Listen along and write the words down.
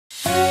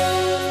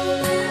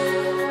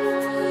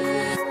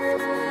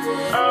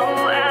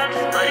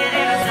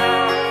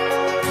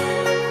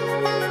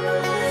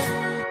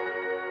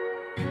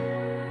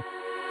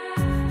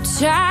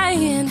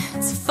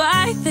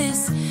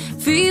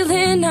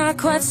feeling, not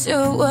quite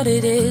sure what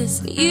it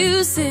is.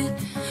 You sit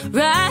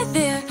right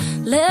there,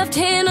 left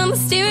hand on the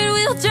steering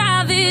wheel,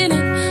 driving,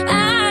 and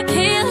I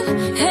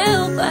can't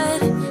help but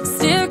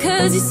stare,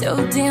 'cause you're so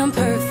damn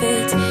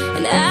perfect.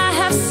 And I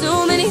have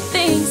so many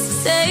things to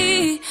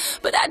say,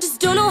 but I just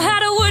don't know how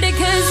to word it.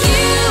 'Cause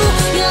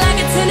you're like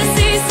a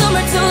Tennessee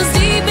summer, toes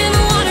deep in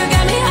the water,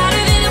 got me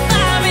hotter than a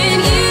fire.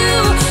 And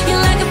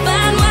you're like a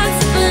fine wine,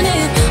 sipping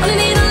it, only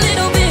need a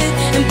little bit,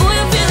 and boy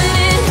I'm feeling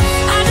it.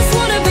 I just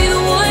wanna be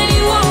the one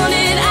you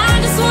wanted, I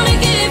just wanna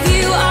give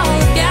you all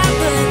I've got.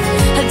 But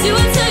how do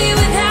I tell you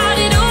without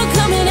it all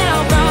coming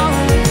out wrong?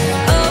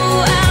 Oh,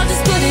 I'll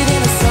just put it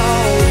in a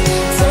song,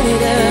 turn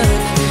it up,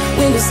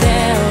 windows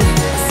down,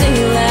 sing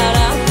it loud.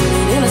 I'll put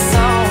it in a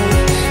song,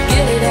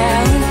 get it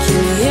out, can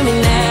you hear me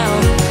now?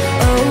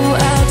 Oh,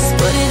 I'll just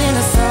put it in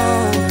a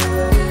song.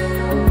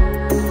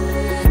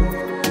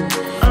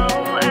 Oh,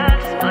 I'll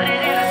just put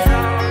it in a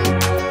song.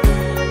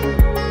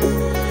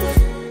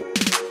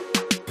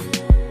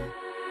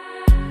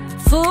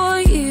 4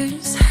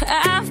 years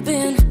I've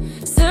been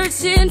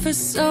searching for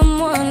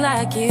someone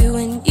like you,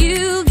 and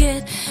you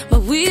get my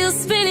wheels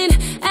spinning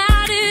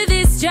out of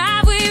this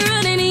driveway,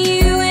 running to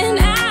you. And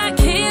I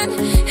can't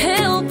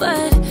help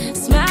but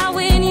smile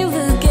when you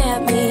look at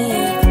me.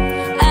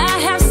 I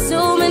have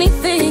so many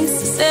things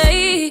to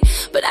say,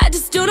 but I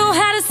just don't know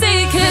how to say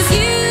it. 'Cause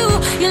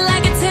you're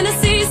like a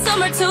Tennessee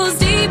summer, toes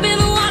deep in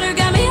the water,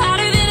 got me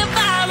hotter than a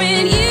fire.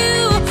 And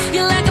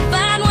you're like a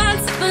fine wine,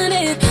 sipping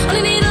it,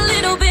 only need a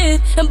little bit,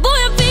 and boy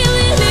I'm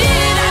feeling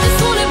it. I just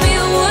wanna be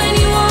the one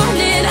you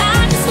wanted, I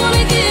just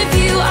wanna give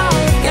you all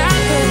I've got.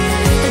 But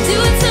how do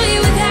I tell you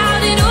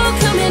without it all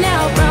coming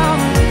out wrong?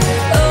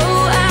 Oh,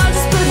 I'll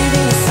just put it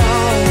in a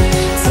song,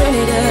 turn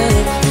it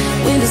up,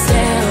 windows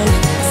down,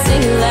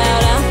 sing it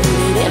loud. I'll put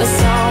it in a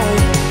song,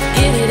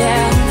 get it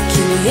out,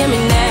 can you hear me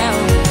now?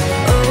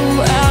 Oh,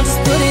 I'll just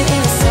put it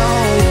in a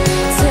song,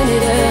 turn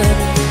it up,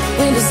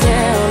 windows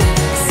down,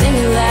 sing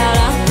it loud.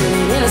 I'll put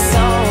it in a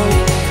song,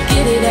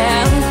 get it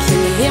out, can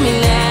you hear me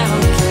now?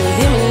 Can you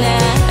hear me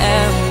now?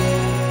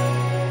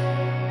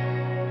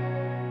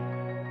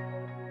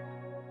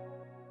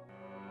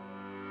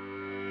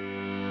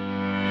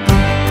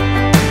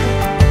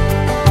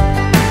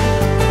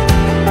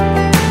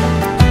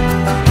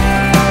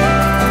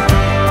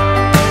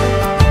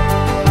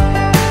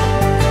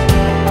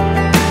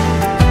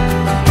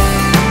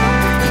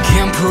 You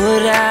can't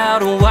put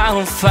out a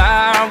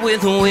wildfire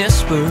with a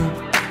whisper.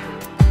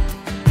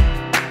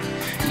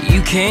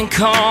 You can't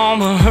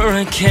calm a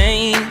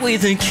hurricane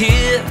with a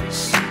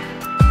kiss.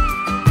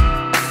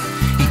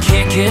 You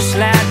can't kiss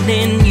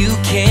lightning, you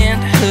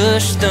can't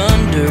hush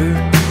thunder.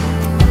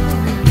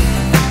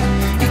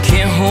 You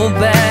can't hold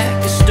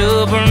back a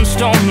stubborn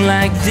storm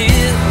like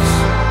this.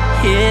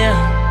 Yeah,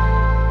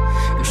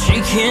 if she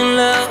can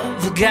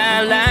love a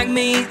guy like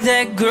me,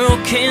 that girl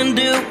can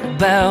do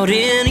about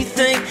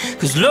anything.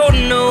 'Cause Lord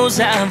knows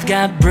I've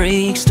got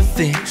breaks to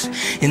fix,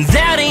 and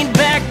that ain't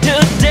backed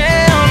up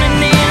down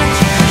an inch.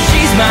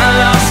 She's my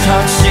lost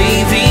heart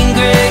saving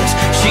grace.